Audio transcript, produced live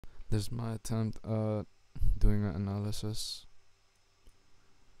This is my attempt at doing an analysis.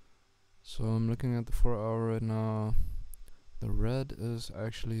 So I'm looking at the 4 hour right now. The red is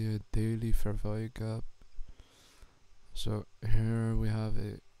actually a daily fair value gap. So here we have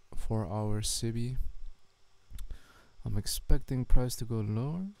a 4 hour SIBI. I'm expecting price to go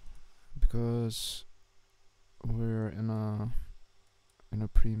lower because we're in a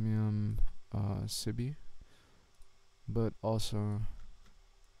premium SIBI, but also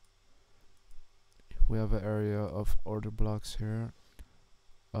we have an area of order blocks here,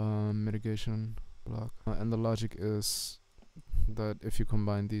 mitigation block, and the logic is that if you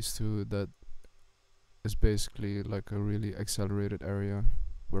combine these two, that is basically like a really accelerated area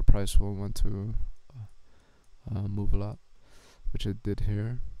where price will want to move a lot, which it did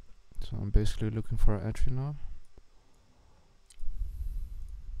here. So I'm basically looking for an entry now.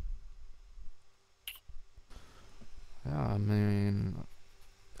 Yeah, I mean,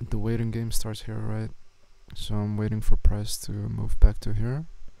 the waiting game starts here, right? So I'm waiting for price to move back to here,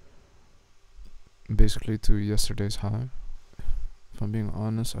 basically to yesterday's high. If I'm being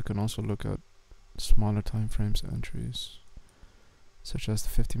honest, I can also look at smaller time frames entries, such as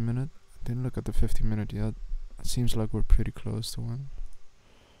the 50-minute. Didn't look at the 50-minute yet. It seems like we're pretty close to one.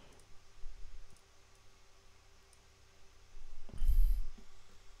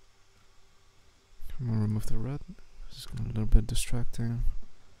 I'm gonna remove the red. This is a little bit distracting.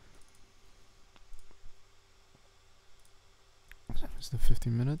 It's the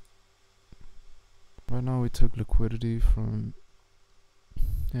 50-minute. Right now we took liquidity from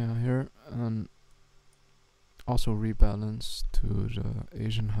here and also rebalanced to the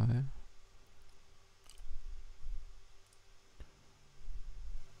Asian high.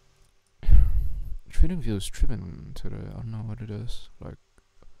 Trading view is tripping today. I don't know what it is. Like,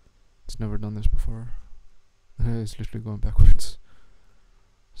 it's never done this before. It's literally going backwards.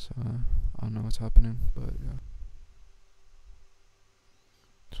 So I don't know what's happening, but yeah.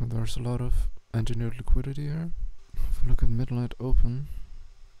 So there's a lot of engineered liquidity here. If we look at midnight open,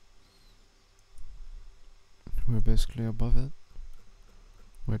 we're basically above it,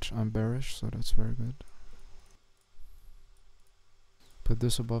 which I'm bearish, so that's very good. Put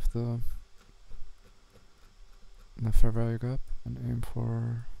this above the fair value gap and aim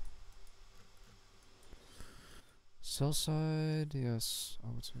for sell side. Yes,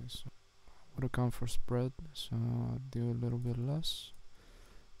 I would say so. Would account for spread, so I'll do a little bit less.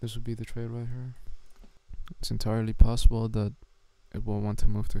 This would be the trade right here. It's entirely possible that it will want to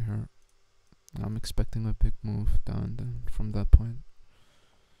move to here. I'm expecting a big move down then from that point,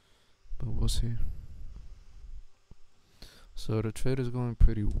 but we'll see. So the trade is going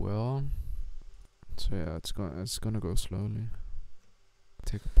pretty well. So yeah, it's gonna go slowly.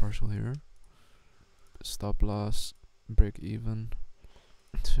 Take a partial here. Stop loss, break even.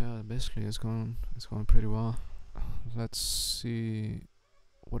 So yeah, basically it's going pretty well. Let's see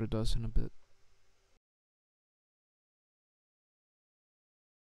what it does in a bit.